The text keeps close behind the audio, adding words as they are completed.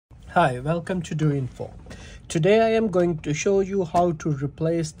Hi, welcome to DoInfo. Today I am going to show you how to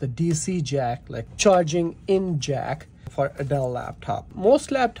replace the DC jack, like charging in jack, for a Dell laptop.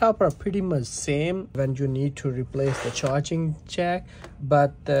 Most laptops are pretty much same when you need to replace the charging jack,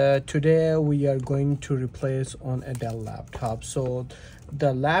 but today we are going to replace on a Dell laptop. So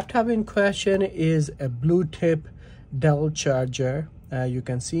the laptop in question is a blue tip Dell charger. You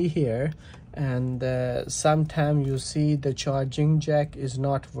can see here, and sometimes you see the charging jack is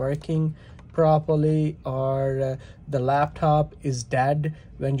not working properly, or the laptop is dead.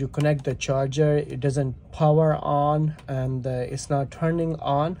 When you connect the charger, it doesn't power on and it's not turning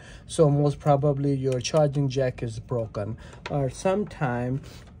on, so most probably your charging jack is broken. Or sometime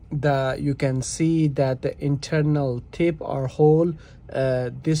you can see that the internal tip or hole,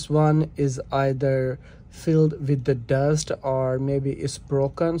 this one is either filled with the dust or maybe it's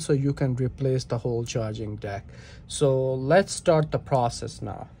broken, so you can replace the whole charging jack. So let's start the process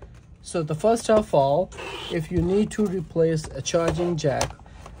now. So the first of all, if you need to replace a charging jack,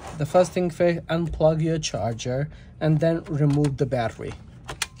 the first thing, unplug your charger and then remove the battery.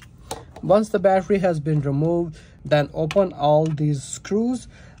 Once the battery has been removed, then open all these screws.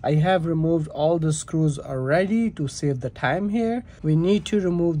 I have removed all the screws already to save the time here. We need to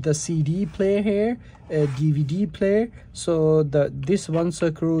remove the CD player here, a DVD player. So this one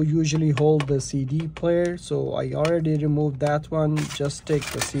screw usually hold the CD player, so I already removed that one. Just take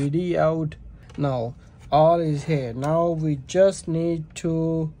the CD out. Now all is here. Now we just need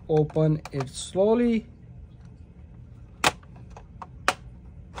to open it slowly.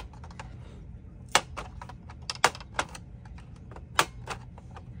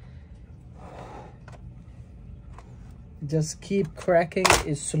 Just keep cracking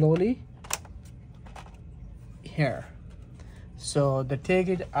it slowly here. So take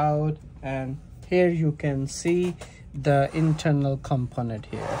it out, and here you can see the internal component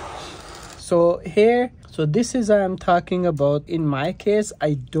here. So this is I'm talking about. In my case,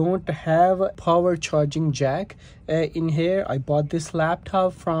 I don't have power charging jack in here. I bought this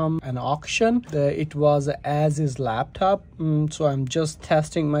laptop from an auction. It was as is laptop, so I'm just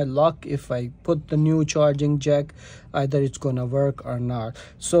testing my luck. If I put the new charging jack, either it's gonna work or not.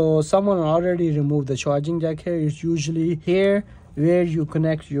 So someone already removed the charging jack here. It's usually here where you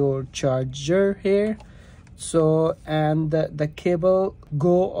connect your charger here. So and the cable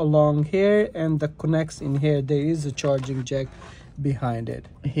go along here and the connects in here. There is a charging jack behind it.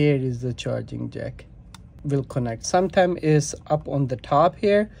 Here is the charging jack will connect. Sometimes is up on the top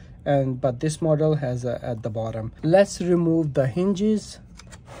here, but this model has at the bottom. Let's remove the hinges.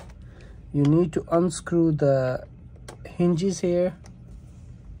 You need to unscrew the hinges here.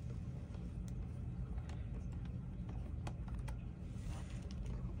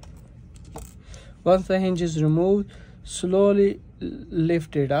 Once the hinge is removed, slowly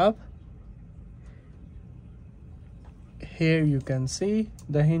lift it up. Here you can see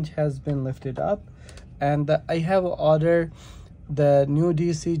the hinge has been lifted up, and I have ordered the new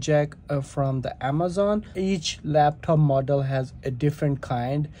DC jack from the Amazon. Each laptop model has a different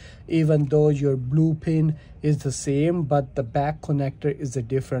kind, even though your blue pin is the same, but the back connector is a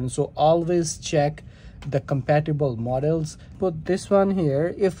different. So always check the compatible models. Put this one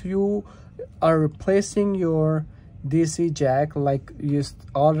here. If you are replacing your DC jack, like is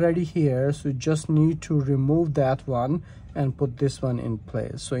already here, so you just need to remove that one and put this one in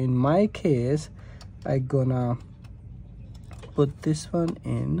place. So in my case, I gonna put this one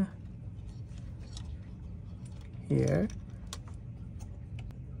in here.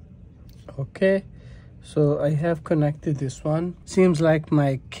 Okay, so I have connected this one. Seems like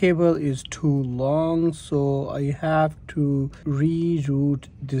my cable is too long, so I have to reroute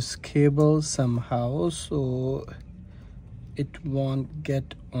this cable somehow so it won't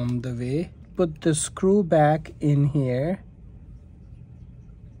get on the way. Put the screw back in here.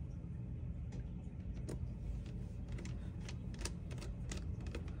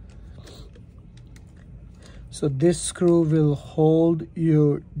 So this screw will hold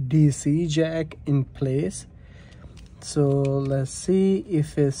your DC jack in place. So let's see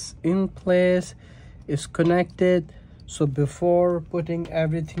if it's in place, it's connected. So before putting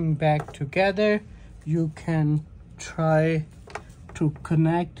everything back together, you can try to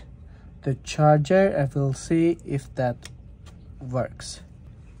connect the charger and we'll see if that works.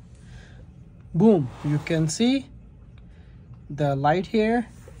 Boom, you can see the light here.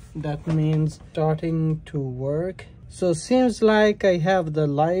 That means starting to work. So seems like I have the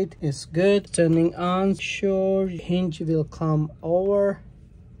light is good. Turning on, sure hinge will come over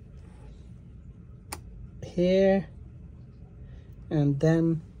here, and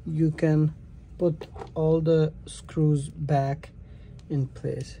then you can put all the screws back in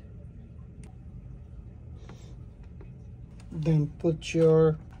place. Then put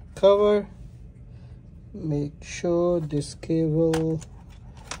your cover. Make sure this cable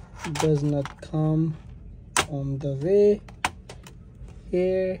does not come on the way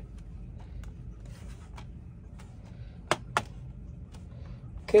here.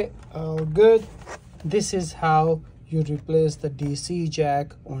 Okay, all good. This is how you replace the DC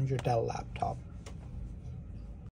jack on your Dell laptop.